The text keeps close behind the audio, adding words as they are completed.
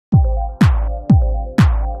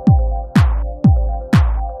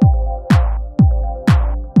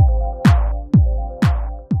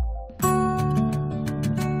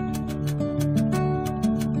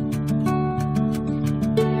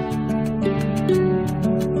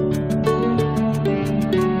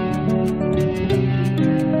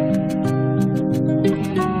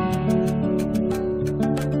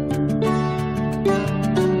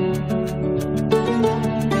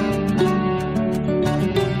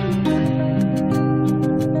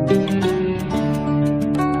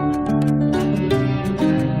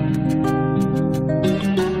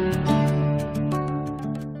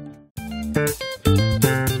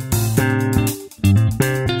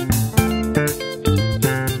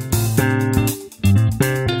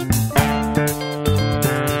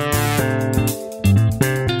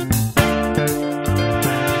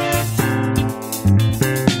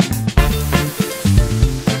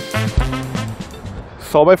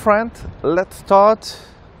So my friend, let's start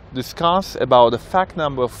discuss about the fact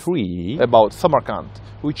number 3 about Samarkand,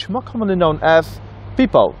 which more commonly known as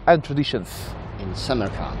people and traditions. In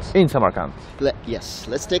Samarkand. In Samarkand. Yes,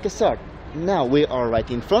 let's take a start. Now we are right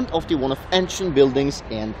in front of one of ancient buildings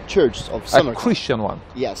and churches of Samarkand. A Christian one.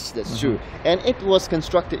 Yes, that's true. And it was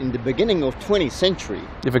constructed in the beginning of 20th century.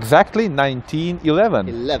 If exactly 1911.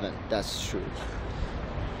 11, that's true.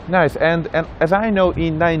 Nice. And as I know,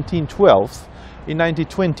 in 1912, in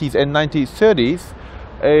 1920s and 1930s,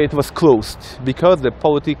 it was closed because the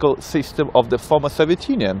political system of the former Soviet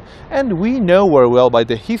Union. And we know very well by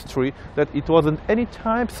the history that it wasn't any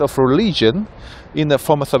types of religion in the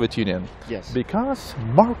former Soviet Union. Yes. Because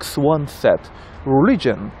Marx once said,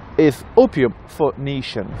 religion is opium for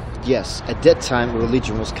nation. Yes, at that time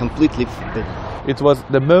religion was completely forbidden. It was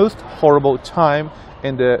the most horrible time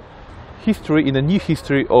in the history, in the new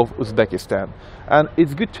history of Uzbekistan. And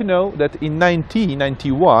it's good to know that in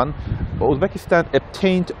 1991, Uzbekistan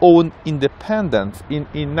obtained own independence. In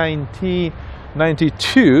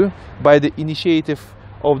 1992, by the initiative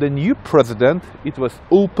of the new president, it was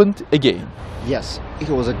opened again. Yes, it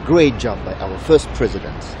was a great job by our first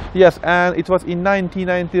president. Yes, and it was in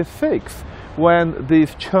 1996 when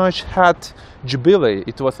this church had jubilee.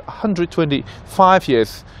 It was 125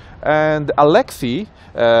 years. And Alexei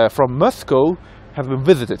from Moscow has been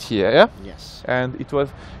visited here, yeah? Yes. And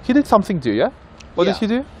he did something too, yeah? What did he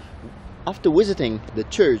do? After visiting the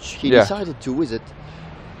church, he decided to visit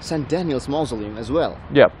St. Daniel's Mausoleum as well.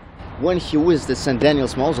 Yeah. When he visited St.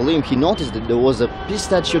 Daniel's Mausoleum, he noticed that there was a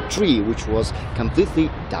pistachio tree which was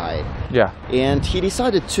completely died. Yeah. And he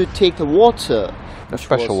decided to take the water. A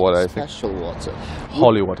special water, I think. Special water.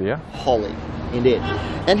 Holy water, yeah? Holy, indeed.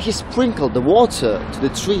 And he sprinkled the water to the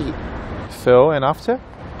tree. So, and after?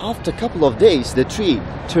 After a couple of days, the tree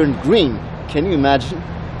turned green. Can you imagine?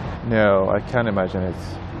 No, I can't imagine it.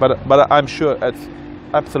 But I'm sure it's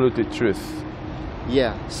absolutely truth.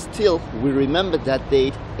 Yeah, still we remember that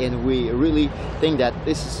date and we really think that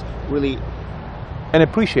this is really... And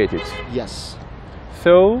appreciate it. Yes.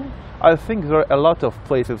 So, I think there are a lot of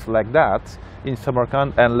places like that in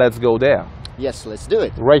Samarkand, and let's go there. Yes, let's do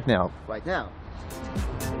it. Right now. Right now.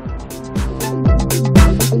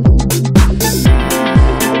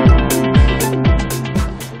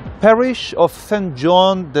 Parish of St.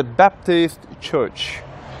 John the Baptist Church.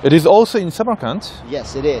 It is also in Samarkand.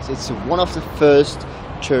 Yes, it is. It's one of the first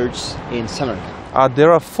churches in Samarkand.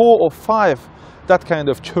 There are 4 or 5 that kind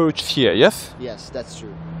of church here, yes? Yes, that's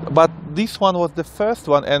true. But this one was the first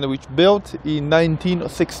one, and which built in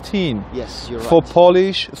 1916. Yes, you're right. For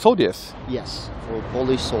Polish soldiers. Yes, for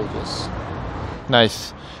Polish soldiers.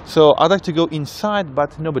 Nice. So I'd like to go inside,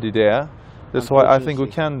 but nobody there. That's why I think we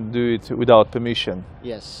can't do it without permission.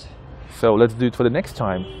 Yes. So let's do it for the next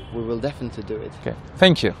time. We will definitely do it. Okay.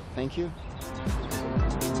 Thank you. Thank you.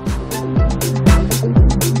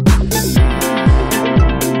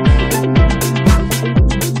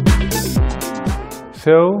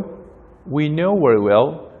 So we know very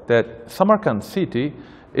well that Samarkand city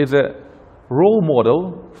is a role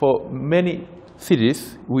model for many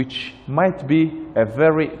cities which might be a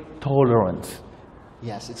very tolerant.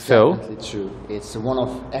 Yes, it's definitely true. It's one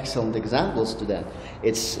of excellent examples to that.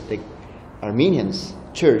 It's the Armenians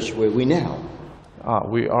church where we now.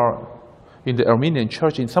 We are in the Armenian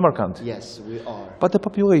church in Samarkand. Yes, we are. But the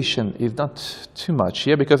population is not too much,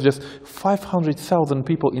 yeah, because just 500,000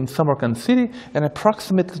 people in Samarkand city and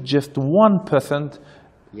approximately just 1%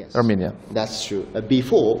 Armenian. That's true.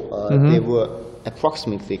 Before, there were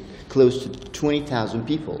approximately close to 20,000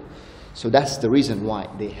 people. So that's the reason why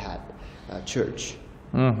they had a church.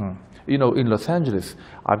 You know, in Los Angeles,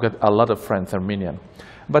 I've got a lot of friends Armenian.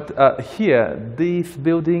 But here, this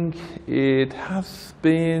building, it has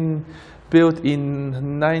been built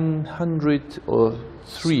in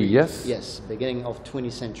 903, yes? Yes, beginning of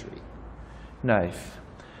 20th century. Nice.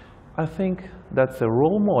 I think that's a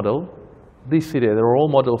role model, this city, a role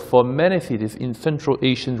model for many cities in Central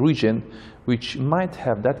Asian region, which might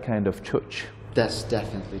have that kind of church. That's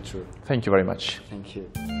definitely true. Thank you very much. Thank you.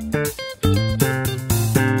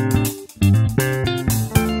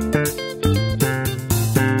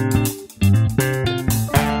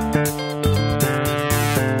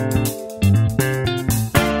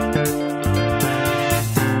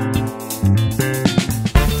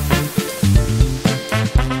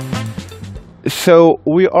 So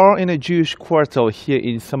we are in a Jewish quarter here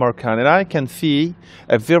in Samarkand, and I can see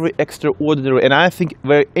a very extraordinary and I think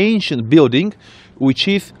very ancient building, which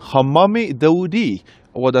is Hammam-i Dawoodi.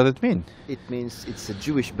 What does it mean? It means it's a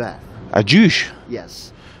Jewish bath. A Jewish?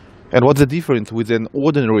 Yes. And what's the difference with an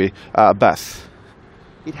ordinary bath?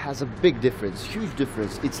 It has a big difference, huge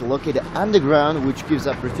difference. It's located underground, which gives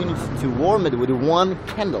opportunity to warm it with one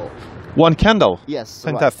candle. One candle? Yes.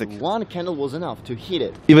 Fantastic. Right. One candle was enough to heat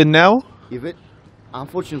it. Even now?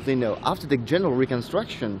 Unfortunately, no. After the general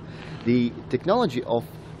reconstruction, the technology of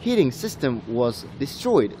heating system was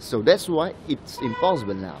destroyed. So that's why it's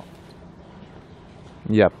impossible now.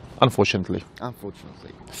 Yeah, unfortunately.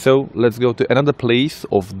 Unfortunately. So let's go to another place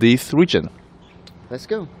of this region. Let's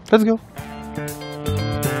go. Let's go.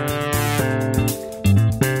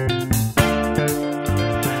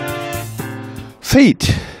 Said,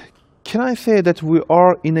 can I say that we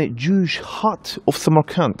are in a Jewish heart of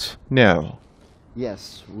Samarkand now?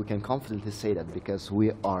 Yes, we can confidently say that because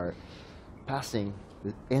we are passing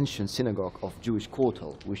the ancient synagogue of Jewish quarter,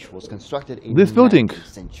 which was constructed in This the building? 19th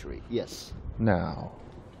century. Yes. No.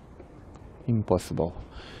 Impossible.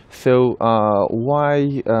 So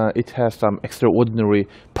why it has some extraordinary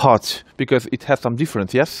parts? Because it has some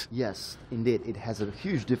difference, yes? Yes, indeed. It has a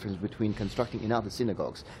huge difference between constructing in other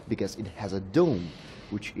synagogues because it has a dome,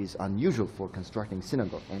 which is unusual for constructing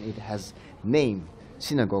synagogue, and it has name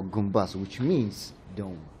synagogue gumbaz, which means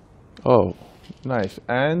dome. Oh, nice.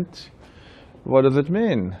 And what does it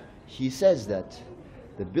mean? He says that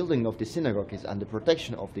the building of the synagogue is under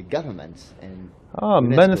protection of the government and UNESCO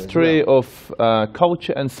Ministry as well. of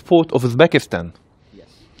Culture and Sport of Uzbekistan. Yes,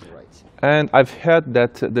 you're right. And I've heard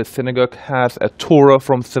that the synagogue has a Torah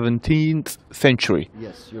from 17th century.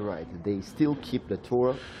 Yes, you're right. They still keep the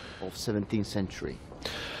Torah of 17th century.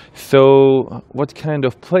 So what kind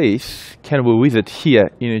of place can we visit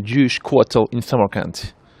here in a Jewish quarter in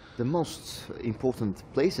Samarkand? The most important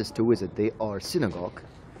places to visit, they are synagogue,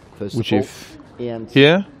 first Which of all, is and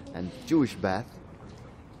here? and Jewish bath,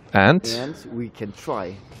 And we can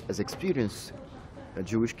try as experience a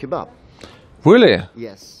Jewish kebab. really?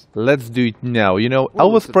 Yes, Let's do it now. You know, Well,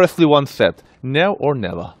 Elvis Presley once said, now or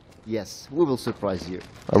never. yes, we will surprise you.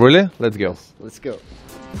 Oh, really? Let's go. Let's go.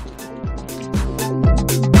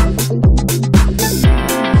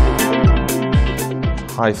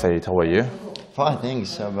 Hi, Said. How are you? Fine,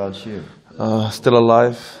 thanks. How about you? Still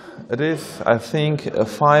alive? It is, I think,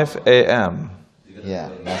 5 a.m. Yeah,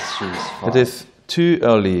 that's true. It's fine. It is too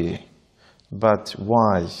early. But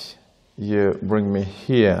why you bring me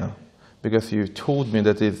here? Because you told me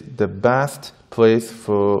that it's the best place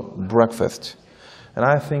for breakfast. And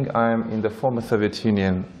I think I'm in the former Soviet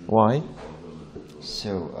Union. Why?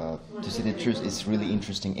 So, to say the truth, it's really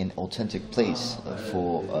interesting and authentic place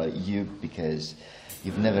for you because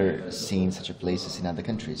you've never seen such a places in other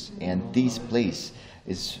countries. And this place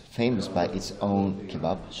is famous by its own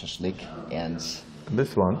kebab, shashlik, and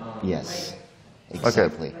This one? yes,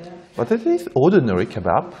 exactly. Okay. But it is ordinary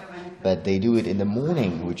kebab. But they do it in the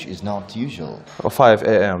morning, which is not usual. Oh, 5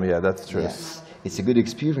 a.m., yeah, that's true. Yes, it's a good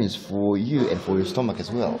experience for you and for your stomach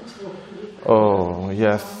as well. Oh,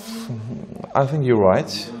 yes. I think you're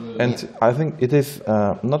right. And I think it is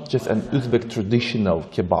not just an Uzbek traditional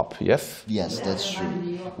kebab, yes? Yes, that's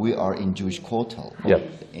true. We are in Jewish quarter. Yep.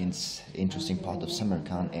 It's interesting part of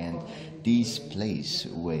Samarkand, and this place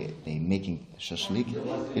where they making shashlik,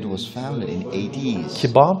 it was founded in 80s.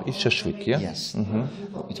 Kebab is shashlik, yeah? Yes,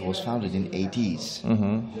 it was founded in 80s.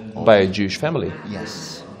 By a Jewish family.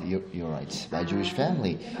 Yes, you're right. By a Jewish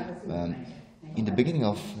family. In the beginning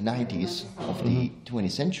of 90s of the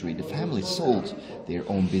 20th century, the family sold their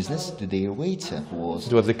own business to their waiter, who was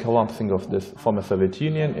It was the collapsing of the former Soviet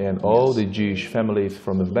Union, and all the Jewish families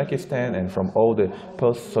from Uzbekistan and from all the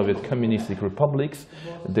post-Soviet communistic republics,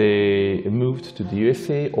 they moved to the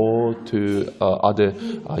USA or to other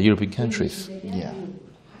European countries. yeah.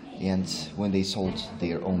 And when they sold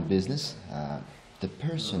their own business, the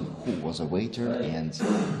person who was a waiter and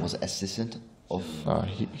was assistant of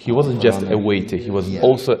He wasn't just a waiter, he was Yeah.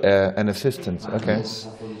 also an assistant. Okay. yes,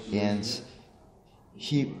 and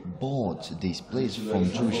he bought this place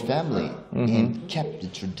from Jewish family and kept the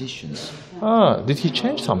traditions. Did he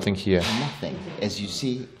change something here? Nothing, as you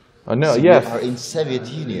see. Oh, no, so yes. We are in Soviet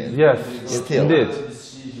Union. Yes, Still. indeed.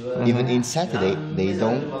 Even in Saturday, they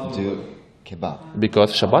don't do kebab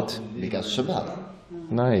Because Shabbat? because Shabbat.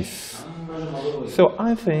 Nice. So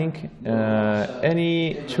I think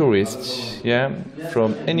any tourists, yeah,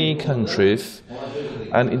 from any countries,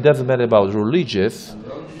 and it doesn't matter about religious,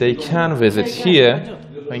 they can visit here.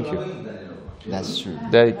 Thank you. That's true.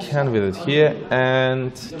 They can visit here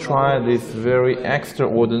and try this very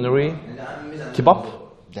extraordinary kebab.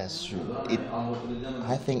 That's true.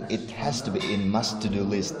 I think it has to be in must-to-do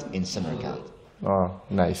list in Samarkand. Oh,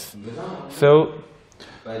 nice. So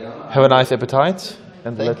have a nice appetite,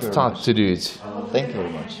 and Thank let's you very start much. to do it Thank you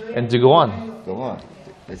very much. and to go on. Go on.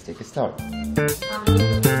 Let's take a start.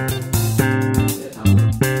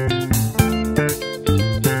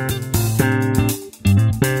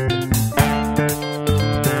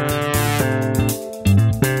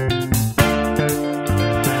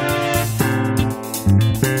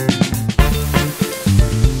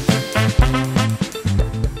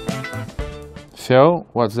 So,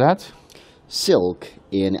 what's that? Silk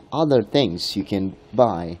and other things you can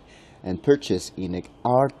buy and purchase in an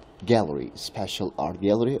art gallery, special art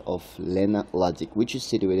gallery of Lena Ladik, which is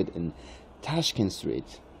situated in Tashkent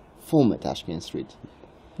Street, former Tashkent Street.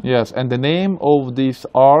 Yes, and the name of this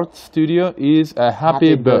art studio is a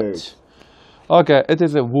Happy Bird. Okay, it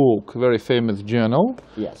is a Vogue, very famous journal.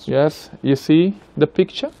 Yes. Yes, you see the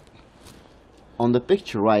picture? On the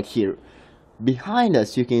picture right here, behind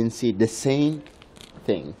us you can see the same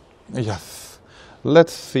thing. Yes.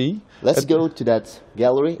 Let's see. Let's go to that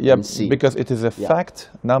gallery and see. Because it is a fact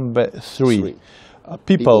number 3.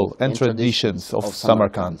 People and traditions of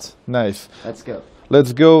Samarkand. Nice. Let's go.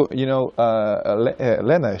 Let's go. You know,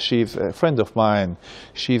 Lena, she's a friend of mine.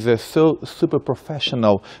 She's a super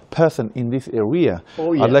professional person in this area.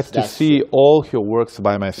 Oh, yes, I'd like to see all her works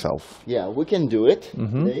by myself. Yeah, we can do it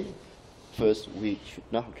today. First, we should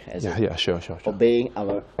not sure. obeying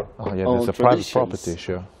our It's a private traditions. property,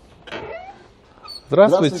 sure.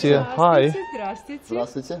 Здравствуйте. Hi. Здравствуйте.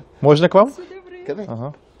 Здравствуйте. Можно к вам? Come in.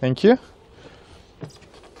 Ага. Thank you.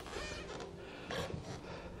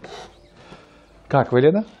 Как вы,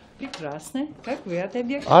 Лена? Прекрасно. Как вы,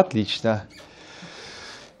 Отабек? Отлично.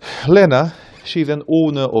 Lena, she's an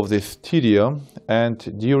owner of this studio, and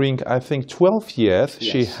during, I think, 12 years,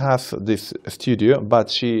 she has this studio, but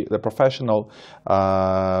the professional,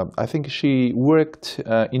 I think she worked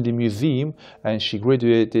in the museum, and she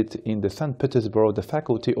graduated in the St. Petersburg, the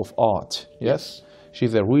Faculty of Art, yes?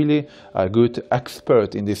 She's a really good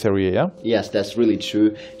expert in this area. Yes, that's really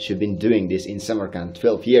true. She's been doing this in Samarkand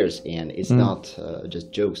 12 years, and it's not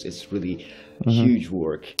just jokes, it's really huge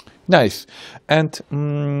work. Nice. And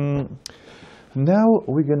now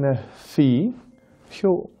we're gonna see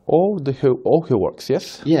all her works,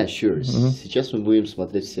 yes? Yeah, sure. Сейчас мы будем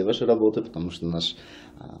смотреть все ваши работы, потому что наш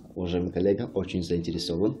уважаемый коллега очень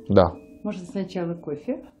заинтересован. Да. Может, сначала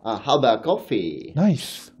кофе? How about coffee?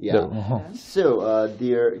 Nice. Yeah. So,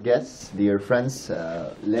 dear guests, dear friends,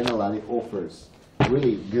 Lena Ladik offers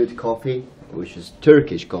really good coffee, which is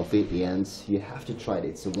Turkish coffee, and you have to try it.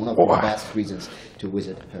 It's one of the best reasons to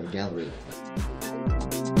visit her gallery.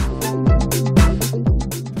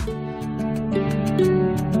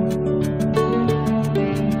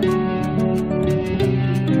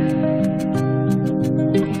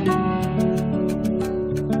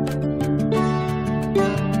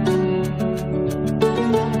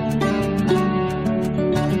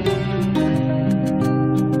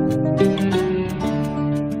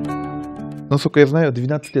 Насколько я знаю,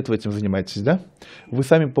 12 лет вы этим занимаетесь, да? Вы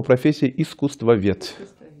сами по профессии искусствовед.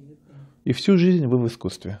 И всю жизнь вы в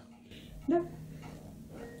искусстве. Да.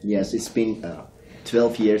 Yes, it's been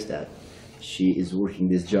 12 years that she is working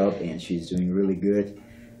this job, and she's doing really good,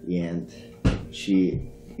 and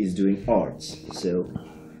she is doing arts.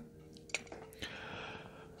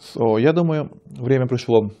 So, я думаю, время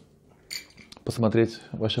пришло посмотреть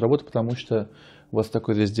ваши работы, потому что у вас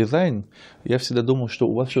такой здесь дизайн. Я всегда думал, что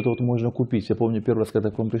у вас что-то вот можно купить. Я помню, первый раз,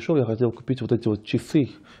 когда к вам пришел, я хотел купить вот эти вот часы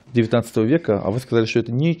 19 века, а вы сказали, что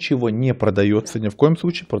это ничего не продается, ни в коем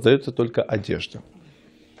случае, продается только одежда.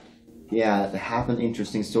 Yeah, it happened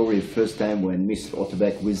interesting story. First time when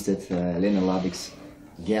MrOtabek visited Lena Ladik's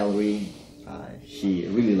gallery, he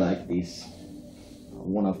really liked this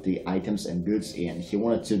one of the items and goods, and he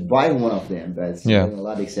wanted to buy one of them, but Lena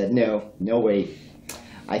Ladik said, no way.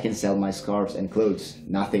 I can sell my scarves and clothes,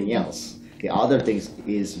 nothing else. The other things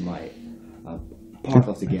is my part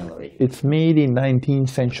of the gallery. It's made in 19th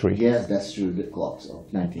century. Yes, that's true, the clocks of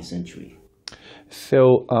 19th century.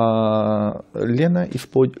 So, Лена,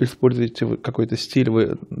 используете какой-то стиль,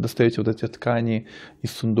 вы достаете вот эти ткани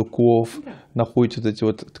из сундуков, находите вот эти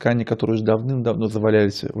вот ткани, которые уже давным-давно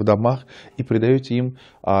завалялись в домах, и придаете им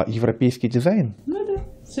европейский дизайн? Ну да,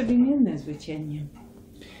 современное звучание.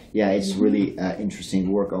 Yeah, it's really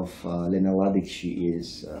interesting work of Lena Ladik. She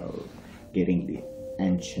is getting the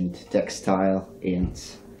ancient textile and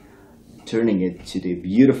turning it to the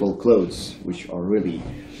beautiful clothes, which are really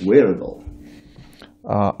wearable.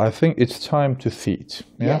 I think it's time to see it.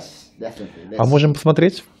 Yeah? Yes, definitely. А можем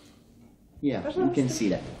посмотреть? Yeah, you can see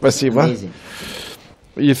that. Спасибо. Amazing.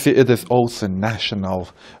 You see, it is also national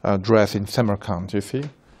dress in Samarkand, you see?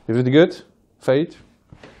 Is it good? Say it?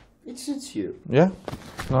 It suits you. Yeah?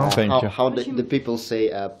 No, thank you. How the people say,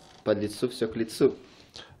 по лицу все к лицу.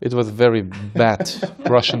 It was very bad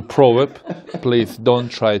Russian proverb. Please don't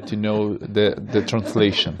try to know the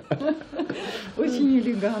translation. Очень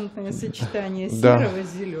элегантное сочетание серого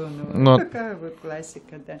с зеленого. Но... Такая вот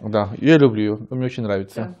классика, да. Да, я люблю ее, мне очень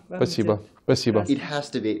нравится. Да, Спасибо, спасибо. It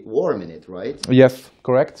has to be warm in it, right? Yes,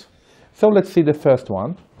 correct. So let's see the first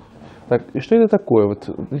one. Так, и что это такое? Вот,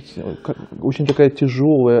 видите, очень такая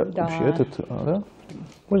тяжелая. Да. Вообще, да?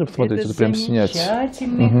 Можно посмотреть, это прям снять.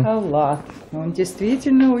 Замечательный халат. Он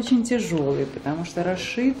действительно очень тяжелый, потому что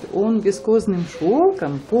расшит он вискозным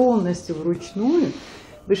шелком, полностью вручную,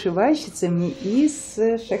 вышивальщицами из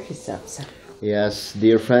шахрисабса. Yes,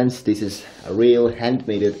 dear friends, this is a real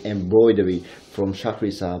handmade embroidery from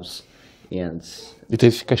shahrisabs, and It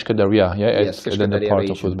is Kashkadarya, yeah, yes, it's another part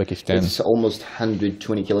of region. Uzbekistan. It's almost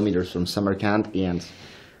 120 kilometers from Samarkand, and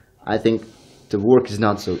I think the work is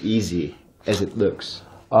not so easy as it looks.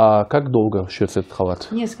 А как долго шьется этот халат?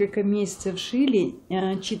 Несколько месяцев шили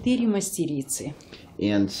 4 мастерицы.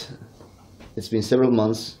 And it's been several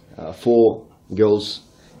months. 4 girls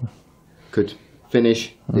could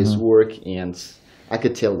finish this work, and I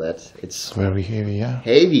could tell that it's Very heavy, yeah.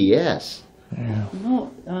 heavy, yes. Ну,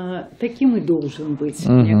 таким и должен быть,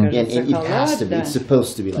 мне And кажется, it has халат, to be, да, it's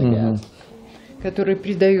supposed to be like that. который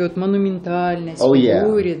придает монументальность, Oh, yeah.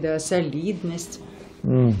 фигуре, да, солидность.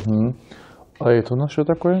 Мгм. А это у нас что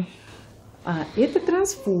такое? А это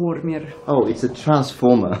трансформер. Oh, it's a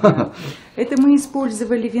transformer. Это мы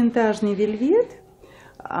использовали винтажный вельвет,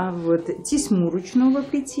 а вот тесьму ручного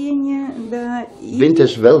плетения, да, и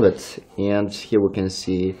Vintage velvet, and here we can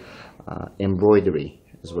see embroidery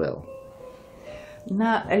as well.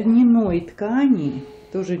 на льняной ткани,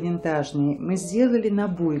 тоже винтажной, мы сделали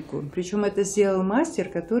набойку. Причем это сделал мастер,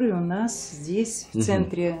 который у нас здесь, в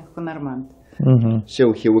центре Хонорманд.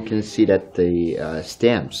 So here we can see that the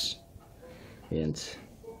stamps, and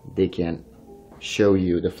they can show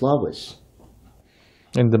you the flowers.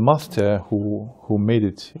 And the master who made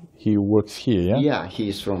it, he works here, yeah? Yeah, he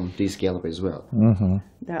is from this gallery as well.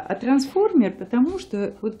 Да, а трансформер, потому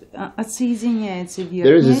что вот отсоединяется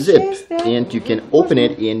There is a верхняя zip, часть, да, and you can вот open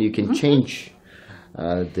можно- it, and you can change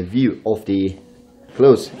the view of the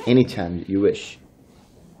clothes anytime you wish.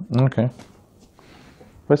 Окей.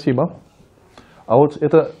 Спасибо. А вот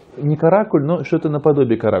это не каракуль, но что-то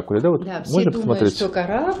наподобие каракуля, да? Вот Да, все можно думают, посмотреть? что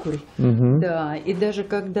каракуль, да, и даже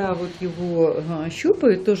когда вот его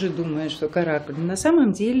щупают, тоже думают, что каракуль. На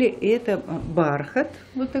самом деле это бархат,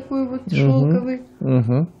 вот такой вот шелковый,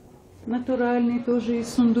 Мгм. натуральный, тоже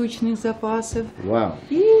из сундучных запасов. Wow.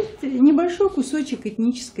 И небольшой кусочек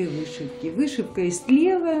этнической вышивки. Вышивка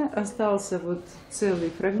истлела, остался вот целый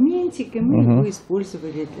фрагментик, и мы его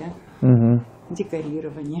использовали для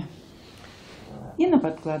декорирования. И на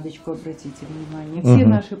подкладочку обратите внимание. Все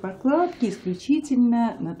наши подкладки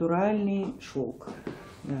исключительно натуральный шелк.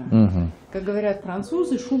 Да. Как говорят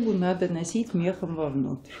французы, шубу надо носить мехом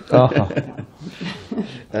вовнутрь. Ага.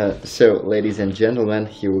 So, ladies and gentlemen,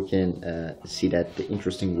 here we can see that the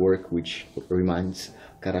interesting work which reminds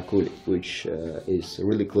karakul, which is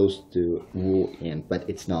really close to wool, but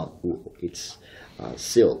it's not wool, it's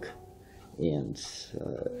silk. And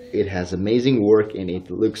it has amazing work, and it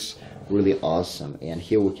looks really awesome. And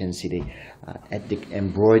here we can see the ethnic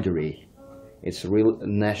embroidery. It's real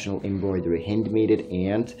national embroidery, handmade,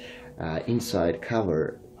 and inside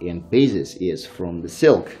cover and basis is from the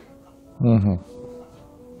silk.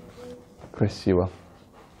 Красиво.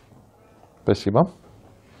 Спасибо.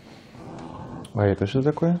 А это что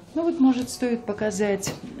такое? Ну вот, может, стоит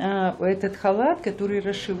показать этот халат, который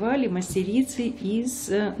расшивали мастерицы из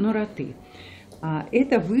нураты.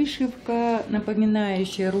 Это вышивка,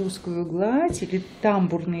 напоминающая русскую гладь, или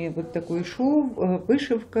тамбурный вот такой шов,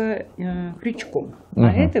 вышивка крючком.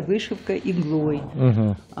 А это вышивка иглой,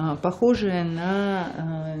 похожая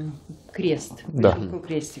на крест, вышивку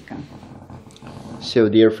крестика. So,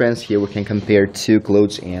 dear friends, here we can compare two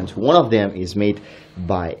clothes, and one of them is made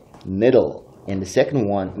by needle, and the second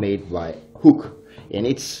one made by hook, and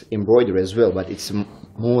it's embroidery as well, but it's a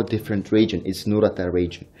more different region. It's Nurata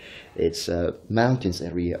region. It's a mountains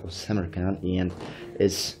area of Samarkand, and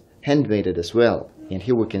it's handmade as well. And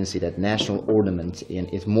here we can see that national ornament, and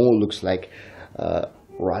it more looks like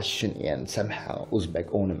Russian and somehow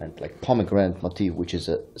Uzbek ornament, like pomegranate motif, which is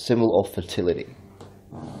a symbol of fertility.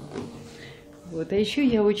 Вот. А еще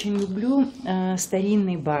я очень люблю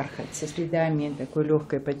старинный бархат со следами такой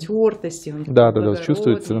легкой потертости. Он Да, благородный,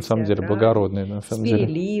 чувствуется на самом деле аккуратный, благородный, на самом с деле.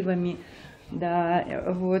 переливами. Да,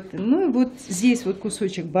 вот. Ну и вот здесь вот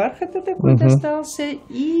кусочек бархата такой достался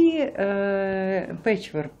и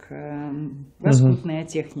пэтчворк, лоскутная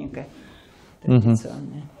техника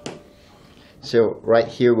традиционная. So right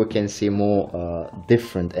here we can see more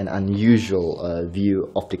different and unusual view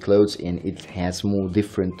of the clothes, and it has more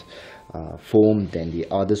different form than the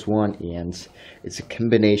others one, and it's a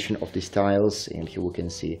combination of the styles. And here we can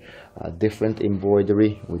see different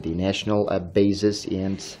embroidery with the national basis.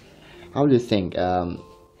 And how do you think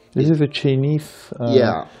This is a Chinese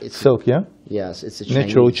Yeah, it's silk, yeah? yes, it's a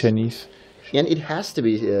Natural Chinese. and it has to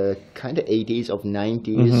be kind of 80s of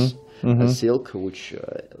 90s silk, which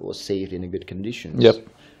was saved in a good condition. Yep.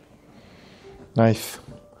 Nice.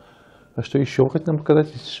 А что еще хоть нам показать,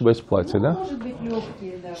 если ошибаюсь, платье, да? Может быть,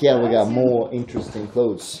 легкие, да. Here we got платья. more interesting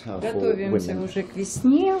clothes for Готовимся women. уже к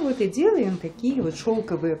весне, вот и делаем такие вот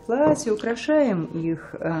шелковые платья, украшаем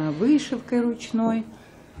их вышивкой ручной.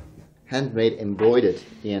 Handmade, embroidered,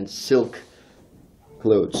 and silk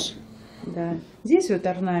clothes. Да. Здесь вот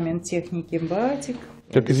орнамент техники батик.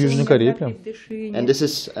 Как из Южной Кореи прям. And this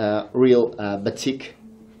is real batik.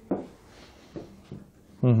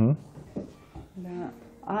 Угу. Да.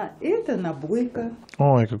 А это набойка.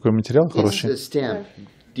 Ой, какой материал It's хороший. a stamp.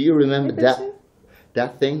 Do you remember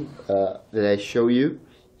that thing that I show you?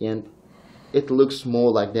 And it looks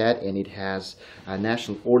more like that, and it has a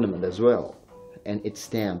national ornament as well, and it's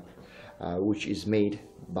stamp, which is made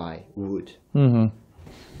by wood. Угу.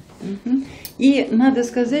 И надо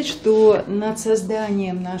сказать, что над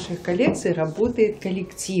созданием наших коллекций работает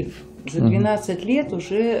коллектив. За 12 лет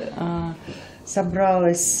уже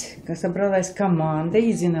собралась команда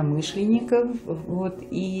единомышленников. Вот,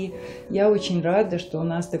 и я очень рада, что у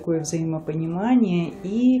нас такое взаимопонимание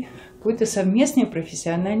и какой-то совместный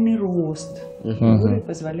профессиональный рост, который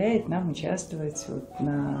позволяет нам участвовать вот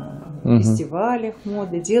на фестивалях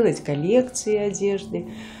моды, делать коллекции одежды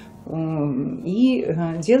и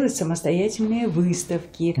делать самостоятельные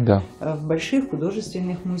выставки в больших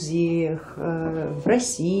художественных музеях в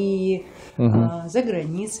России, за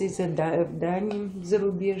границей, в дальнем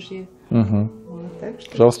зарубежье. Вот, так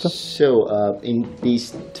что... Пожалуйста. So in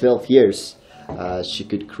these 12 years, she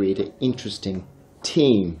could create an interesting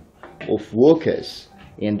team of workers,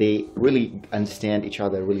 and they really understand each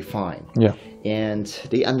other really fine. Yeah. And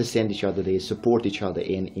they understand each other, they support each other.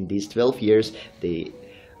 And in these 12 years, they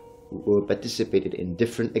were participated in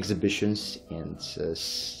different exhibitions, and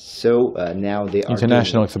so now they are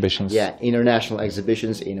International doing, exhibitions. yeah, international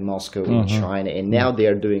exhibitions in Moscow, in China, and now they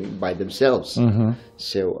are doing by themselves.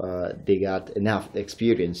 So they got enough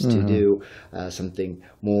experience to do something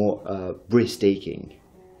more breathtaking.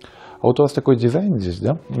 А вот у вас такой дизайн здесь,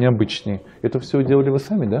 да, необычный. Это все делали вы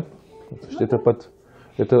сами, да?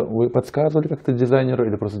 Это вы подсказывали как-то дизайнеру,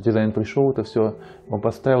 или просто дизайн пришел, это все он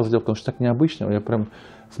поставил, сделал, потому что так необычно, я прям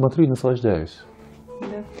смотрю и наслаждаюсь.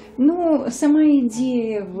 Да. Ну, сама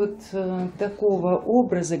идея вот такого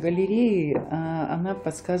образа галереи, она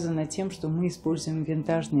подсказана тем, что мы используем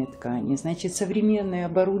винтажные ткани. Значит, современное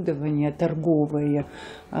оборудование торговое,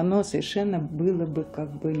 оно совершенно было бы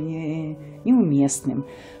как бы неуместным.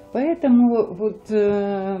 Поэтому вот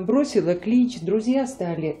бросила клич, друзья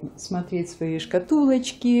стали смотреть свои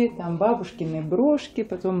шкатулочки, там бабушкины брошки,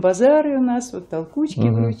 потом базары у нас, вот толкучки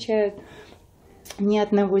выручают. Ни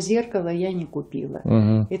одного зеркала я не купила.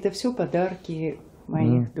 Это все подарки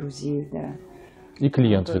моих друзей, да. И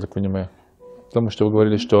клиентов, я так понимаю. Потому что вы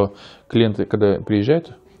говорили, что клиенты, когда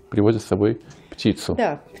приезжают, привозят с собой птицу.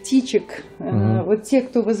 Да, птичек. Вот те,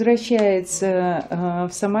 кто возвращается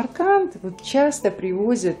в Самарканд, вот часто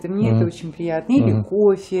привозят, и мне это очень приятно, или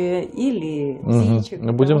кофе, или птичек.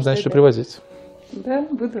 Мы будем знать, что привозить. Да,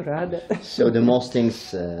 буду рада. So the most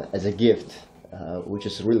things as a gift, which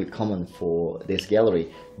is really common for this gallery,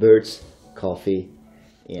 birds, coffee,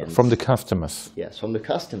 and From the customers. yes, from the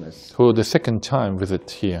customers. Who the second time visit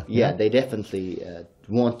here. Yeah, they definitely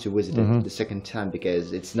want to visit it the second time,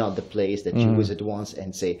 because it's not the place that you visit once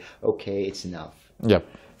and say, okay, it's enough. Yep.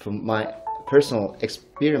 From my personal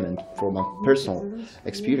experience,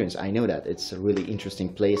 I know that it's a really interesting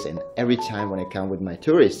place, and every time when I come with my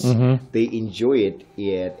tourists, they enjoy it,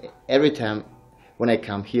 and every time when I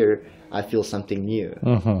come here, I feel something new.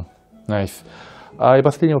 Nice. И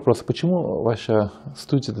последний вопрос. Почему ваша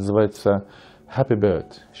студия называется Happy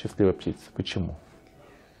Bird, счастливая птица? Почему?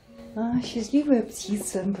 Счастливая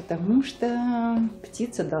птица, потому что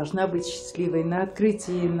птица должна быть счастливой. На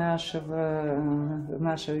открытии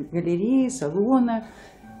нашей галереи, салона,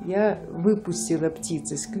 я выпустила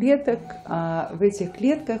птиц из клеток, а в этих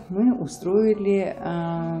клетках мы устроили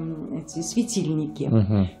эти светильники.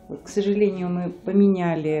 Вот, к сожалению, мы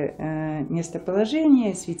поменяли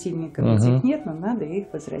местоположение, светильников этих нет, но надо их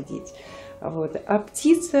возродить. Вот. А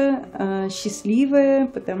птица счастливая,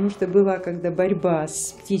 потому что была когда борьба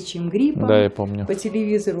с птичьим гриппом. Да, я помню. По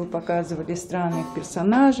телевизору показывали странных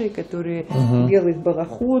персонажей, которые в белых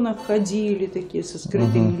балахонах ходили, такие со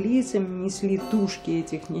скрытыми лицами, несли тушки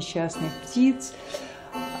этих несчастных птиц.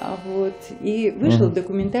 Вот. И вышел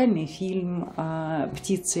документальный фильм о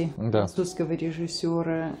птице французского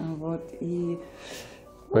режиссера. Вот. И,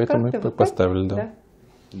 поэтому мы поставили, да.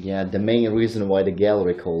 Yeah, the main reason why the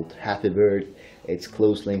gallery called Happy Bird, it's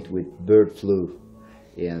close linked with bird flu,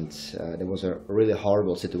 and there was a really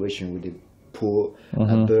horrible situation with the poor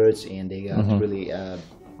birds, and they got really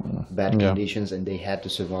bad conditions, and they had to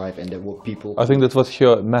survive, and there were people. I think that was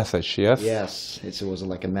her message, yes? Yes, it was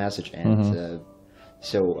like a message, and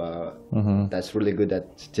so that's really good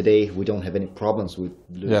that today we don't have any problems with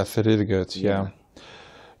blue. Yes, it is good, yeah.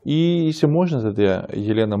 И если можно, тогда,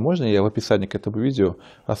 Елена, можно я в описании к этому видео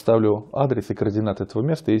оставлю адрес и координаты этого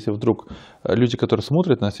места, если вдруг люди, которые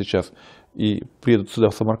смотрят нас сейчас и приедут сюда,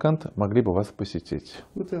 в Самарканд, могли бы вас посетить.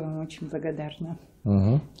 Буду вам очень благодарна.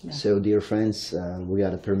 So, dear friends, we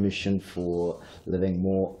got a permission for leaving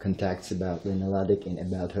more contacts about Lena Ladek and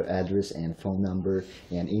about her address and phone number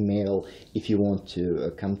and email. If you want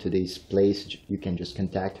to come to this place, you can just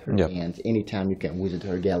contact her, and anytime you can visit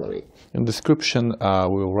her gallery. In the description,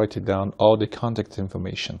 we will write it down, all the contact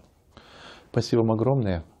information. Спасибо вам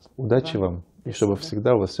огромное, удачи вам, и чтобы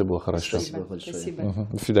всегда у вас все было хорошо. Спасибо большое.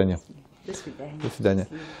 До свидания. До свидания. До свидания.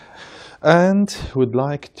 And we'd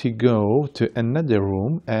like to go to another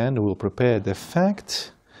room and we'll prepare the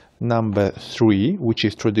fact number 3, which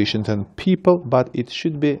is traditions and people, but it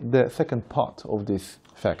should be the second part of this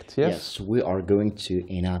fact, yes? Yes, we are going to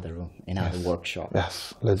another room, another workshop.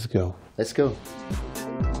 Yes, let's go. Let's go.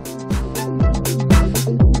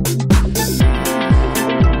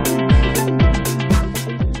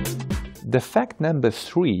 The fact number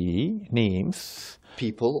 3 names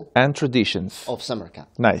People and traditions of Samarkand.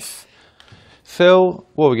 Nice. So,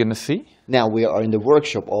 what we're going to see? Now we are in the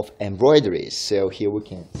workshop of embroideries. So here we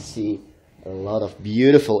can see a lot of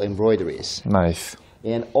beautiful embroideries. Nice.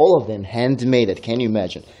 And all of them handmade, can you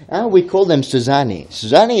imagine? And we call them Suzani.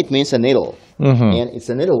 Suzani, it means a needle. And it's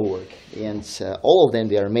a needlework. And all of them,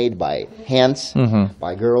 they are made by hands,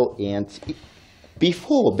 by girl. And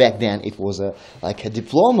before, back then, it was like a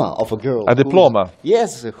diploma of a girl. A diploma?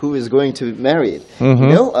 Yes, who is going to marry it. You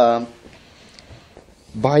know,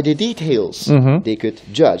 by the details, they could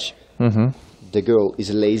judge the girl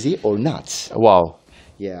is lazy or not. Wow.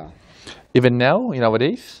 Yeah. Even now,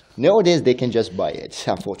 nowadays? Nowadays, they can just buy it,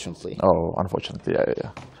 unfortunately. Oh, unfortunately,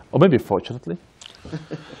 yeah. Or maybe fortunately.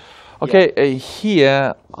 Okay,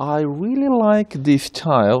 here, I really like this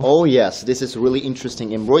style. Oh, yes, this is really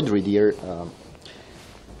interesting embroidery, dear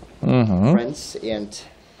friends. And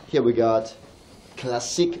here we got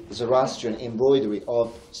classic Zoroastrian embroidery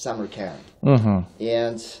of Samarkand.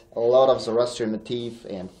 And a lot of Zoroastrian motif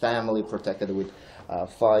and family protected with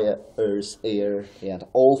fire, earth, air, and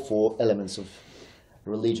all 4 elements of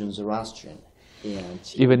religion Zoroastrian. And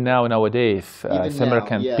even nowadays,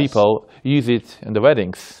 Samarkand people use it in the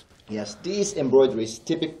weddings. Yes, this embroidery is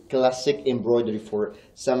typical classic embroidery for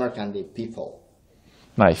Samarkandi people.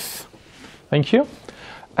 Nice. Thank you.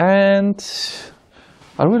 And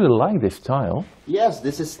I really like this style. Yes,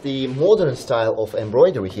 this is the modern style of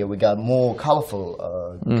embroidery. Here we got more colorful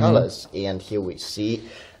colors, and here we see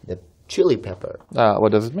the chili pepper.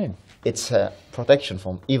 What does it mean? It's a protection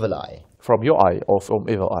from evil eye. From your eye or from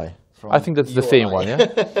evil eye? I think that's the same one, yeah?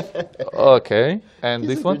 Okay, and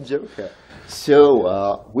He's this a one? good joker.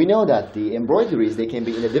 So we know that the embroideries, they can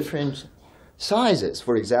be in a different sizes.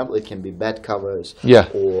 For example, it can be bed covers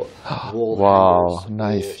or wall Wow, hangers,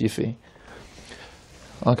 nice, or you see.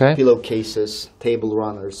 Okay. pillowcases, table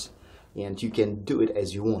runners, and you can do it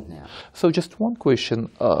as you want now. So just one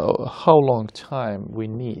question, how long time we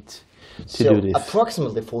need to do this?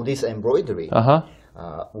 Approximately for this embroidery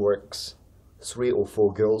works 3 or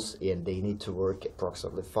 4 girls, and they need to work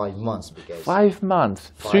approximately 5 months because 5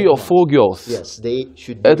 months, 3 or 4 girls. Yes, they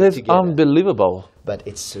should do It is together. unbelievable. But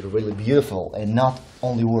it's really beautiful, and not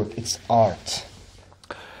only work, it's art.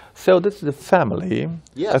 So that's the family.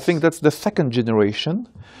 Yes. I think that's the second generation.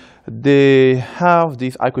 They have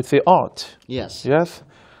this, I could say, art. Yes. Yes.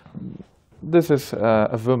 This is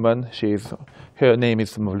a woman. Her name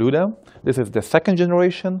is Mavluda. This is the second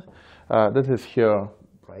generation. This is her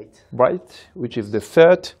bride, which is the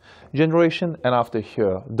 3rd generation, and after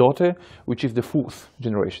her daughter, which is the 4th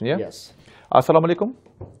generation. Yeah. Yes. Assalamu alaikum.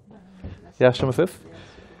 Yaxshimisiz?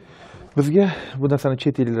 Bizga bu narsani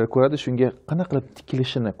chet elliklar ko'radi, shunga qanaqa qilib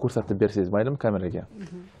tikilishini ko'rsatib bersangiz maylimi kameraga?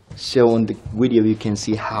 So in the video you can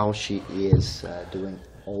see how she is doing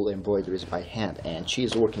all embroideries by hand, and she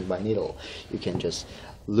is working by needle. You can just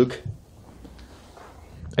look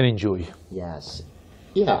And enjoy. Yes.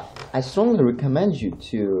 Yeah, I strongly recommend you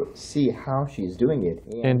to see how she is doing it.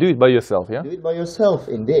 And do it by yourself, yeah? Do it by yourself,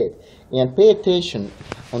 indeed. And pay attention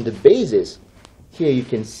on the basis. Here you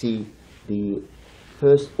can see the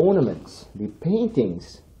first ornaments, the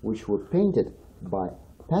paintings which were painted by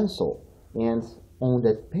pencil. And on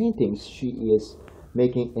that paintings she is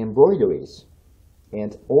making embroideries,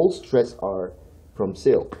 and all threads are from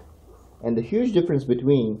silk. And the huge difference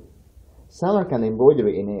between Samarkand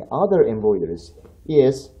embroidery and other embroideries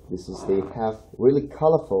is they have really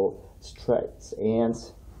colorful threads and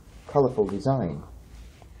colorful design.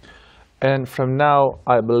 And from now,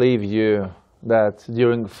 I believe you that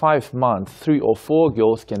during 5 months, 3 or 4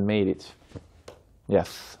 girls can make it.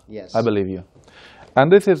 Yes. Yes. I believe you.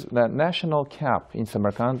 And this is the national cap in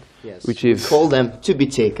Samarkand, Yes. which is... We call them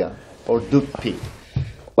tubiteka or dupi.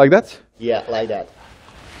 Like that? Yeah, like that.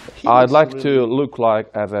 I'd like to look like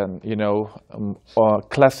as an,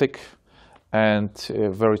 classic and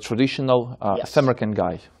very traditional Yes. Samarkand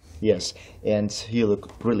guy. Yes, and you look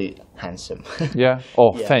really handsome. Yeah?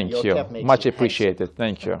 Oh, Yeah, thank your you. cap makes Much you appreciated.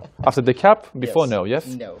 Thank you. After the cap, before Yes. no,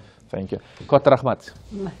 yes? No. Thank you. Katta rahmat.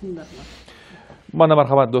 Mana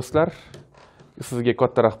marhamat do'stlar. Sizga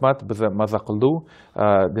katta rahmat. Bizni maza qildi.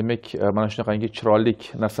 Demak, mana shunaqangi chiroyli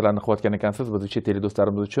narsalarni qilayotgan ekansiz. Biz chet el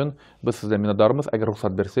do'stlarimiz uchun biz sizdan minnatdormiz. Agar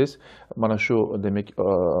ruxsat bersangiz, mana shu demak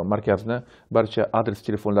markazni barcha adres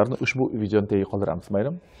telefonlarini ushbu videoning tagiga qoldiramiz,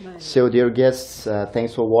 mayli? So, dear guests,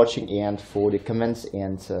 thanks for watching and for the comments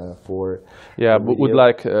and for. Yeah, the we would video.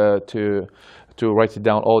 like to write it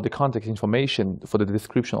down all the contact information for the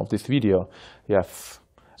description of this video. Yes.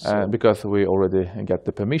 Because we already got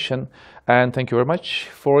the permission. And thank you very much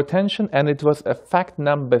for attention. And it was a fact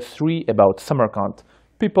number 3 about Samarkand,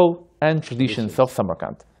 people and traditions of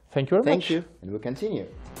Samarkand. Thank you very much. Thank you, and we'll continue.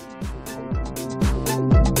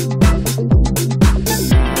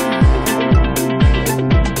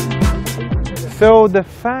 So the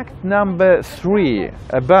fact number 3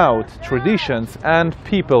 about traditions and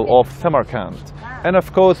people of Samarkand. And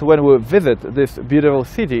of course, when we visit this beautiful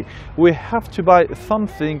city, we have to buy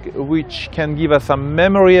something which can give us some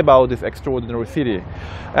memory about this extraordinary city.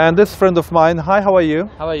 And this friend of mine, hi, how are you?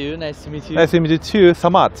 How are you? Nice to meet you. Nice to meet you too,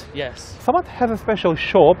 Samat. Yes. Samat has a special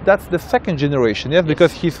shop, that's the 2nd generation, yes?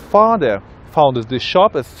 Because his father founded this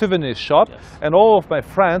shop, a souvenir shop, Yes. and all of my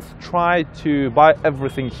friends try to buy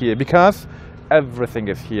everything here because everything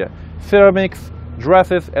is here. Ceramics,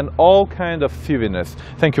 dresses and all kind of souvenirs.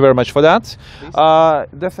 Thank you very much for that.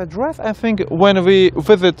 There's a dress, I think, when we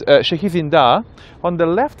visit Shehizinda, on the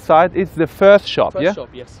left side is the first shop, First yeah? shop,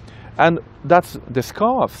 yes. And that's the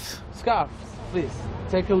scarves. Scarves, please.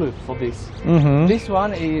 Take a look for this. Mm-hmm. This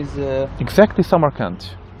one is Exactly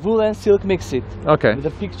Samarkand. wool and silk mixed Okay. with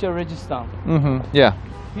a picture Rajasthan. Mm-hmm. Yeah.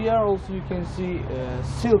 Here also you can see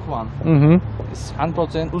silk one. Mm-hmm. It's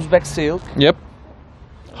 100% Uzbek silk. Yep.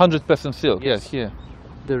 100% silk, yes, Yes. here.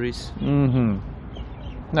 There is. Mm-hmm.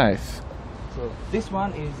 Nice. So this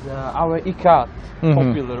one is our ikat, Mhm,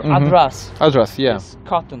 popular mhm. adras. Address, yeah. It's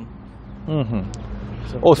cotton. Mm-hmm.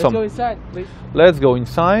 So Awesome. Let's go inside, please. Let's go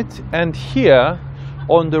inside, and here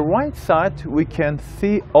on the right side we can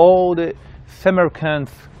see all the Samarkand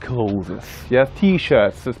clothes, yeah,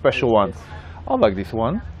 t-shirts, the special ones. I like this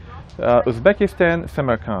one. Uzbekistan,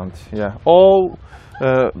 Samarkand, yeah. All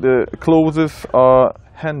the clothes are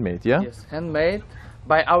handmade, yeah? Yes, handmade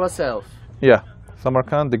by ourselves. Yeah.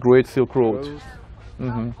 Samarkand, the Great Silk Road.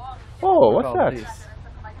 Mm-hmm. Oh, what's that? This.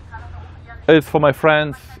 It's for my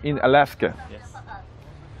friends in Alaska. Yes.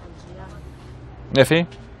 You see?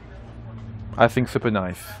 I think super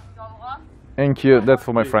nice. Thank you. That's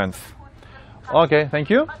for my friends. Okay, thank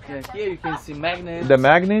you. Yeah, here you can see magnets. The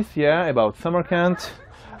magnets, yeah, about Samarkand.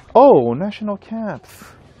 Oh, national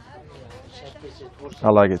caps. I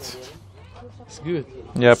like it. It's good.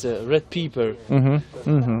 Yep. It's red pepper. Mm-hmm.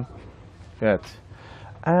 Mm-hmm. Good.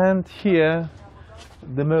 And here,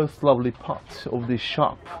 the most lovely part of this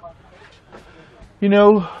shop. You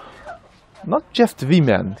know, not just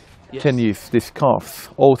women Yes. can use these scarves,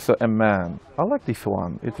 also a man. I like this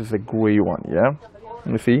one. It is a grey one, yeah?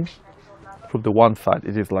 You see? From the one side,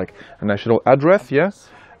 it is like a national address, yeah?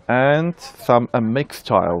 And some a mixed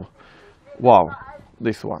style. Wow,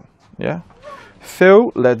 this one, yeah?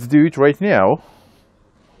 So, let's do it right now.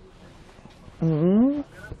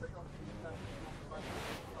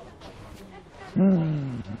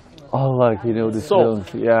 I like, you know, the Soft.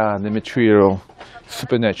 stones. Yeah, the material.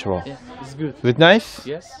 Supernatural. Yeah, it's good. Is it nice?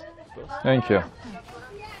 Yes. Of course. Thank you.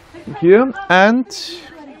 Thank you. And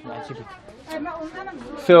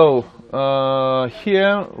so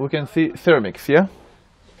here we can see ceramics, yeah?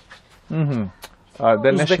 Mm-hmm. The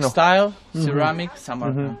Uzbek national style, ceramic,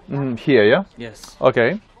 Samarkand. Mhm, here, yeah? Yes.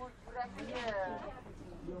 Okay.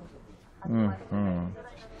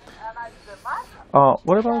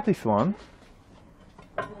 What about this one?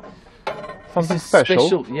 Something It's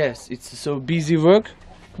special. Yes, it's so busy work.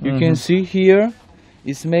 You can see here,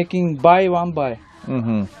 it's making by one by.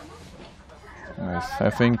 Mm-hmm. Nice. I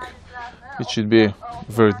think It should be a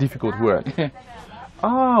very difficult word.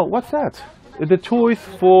 Ah, what's that? The choice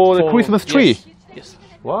for the Christmas tree. Yes. Yes.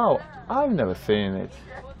 Wow, I've never seen it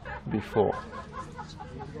before.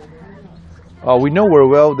 We know very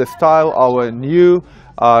well the style, our new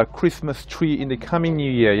Christmas tree in the coming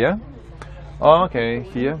new year, yeah? Okay,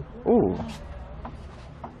 here. Oh.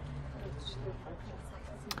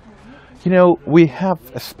 You know, we have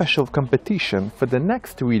a special competition for the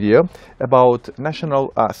next video about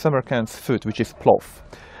national Samarkand's food, which is plov.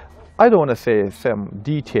 I don't want to say some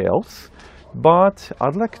details, but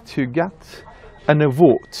I'd like to get an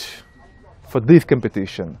award for this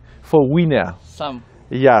competition, for winner. Some.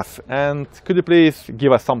 Yes, and could you please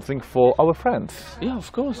give us something for our friends? Yeah,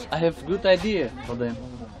 of course. I have good idea for them.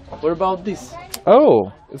 What about this?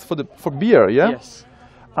 Oh, it's for beer, yeah? Yes.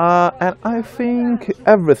 And I think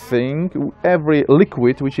every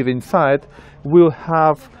liquid which is inside will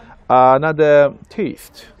have another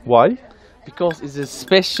taste. Why? Because it's a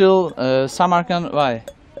special Samarkand wine.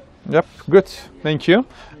 Yep, good, thank you.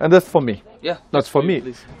 And that's for me. Yeah. Not for me,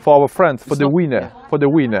 please. for our friends, for It's the not- winner, yeah. for the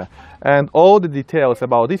winner. And all the details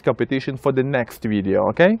about this competition for the next video,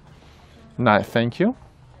 okay? Nice, thank you.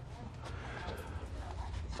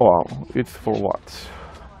 Wow, it's for what?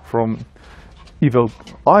 From Evil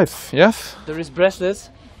Eyes, yes? There is bracelets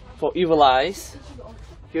for evil eyes.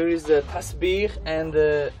 Here is the tasbih and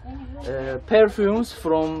the perfumes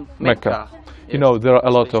from Mecca. You know, there are a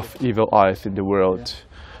lot of evil eyes in the world.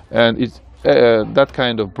 And it's, that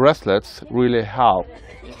kind of bracelets really help.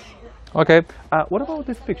 Okay, what about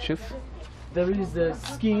these pictures? There is the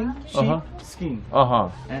skin, sheep skin.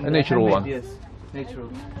 A natural handmade, one. Yes, natural.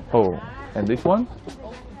 Oh, and this one?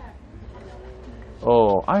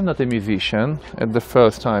 Oh, I'm not a musician at the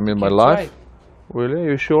first time in my Try. life. Really?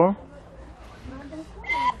 Are you sure?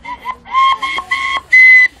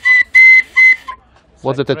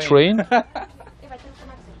 Was it a train?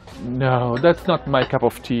 No, that's not my cup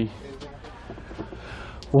of tea.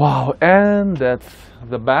 Wow, and that's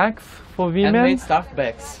the bags for women? Handmade stuff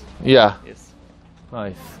bags. Yeah, Yes.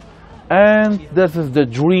 nice. And this is the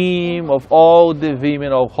dream of all the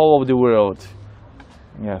women of all over the world.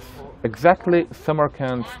 Yes, exactly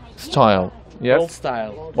Samarkand style. Yes? Old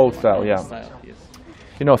style. Old style, yeah. Old style, yes.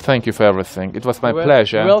 You know, thank you for everything. It was my Well,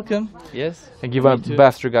 pleasure. You're welcome. Yes. And give Me our too.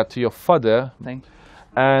 best regard to your father. Thank you.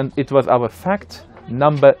 And it was our fact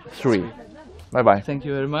number 3. Bye-bye. Thank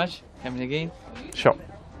you very much. Coming again. Sure.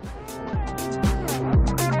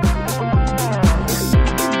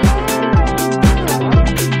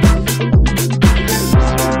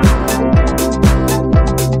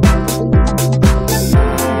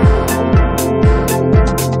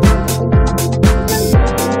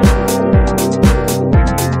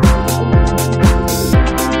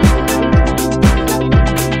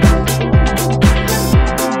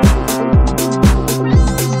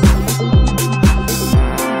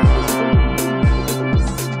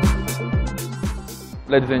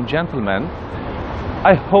 Ladies and gentlemen,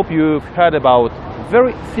 I hope you've heard about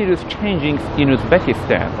very serious changings in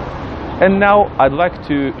Uzbekistan. And now I'd like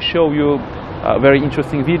to show you a very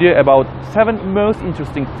interesting video about 7 most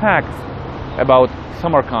interesting facts about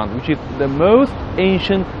Samarkand, which is the most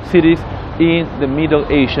ancient cities in the Middle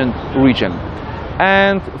Asian region.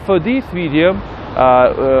 And for this video,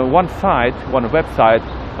 one website,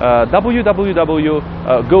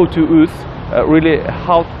 www.go2us really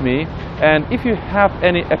helped me. And if you have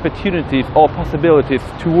any opportunities or possibilities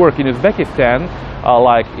to work in Uzbekistan,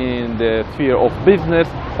 like in the sphere of business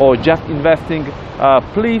or just investing,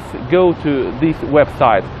 please go to this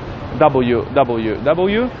website,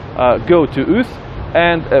 www.go2us,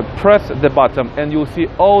 and press the button, and you'll see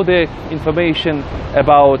all the information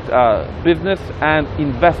about business and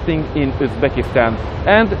investing in Uzbekistan.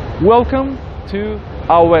 And welcome to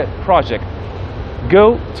our project,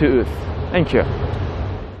 Go to Us. Thank you.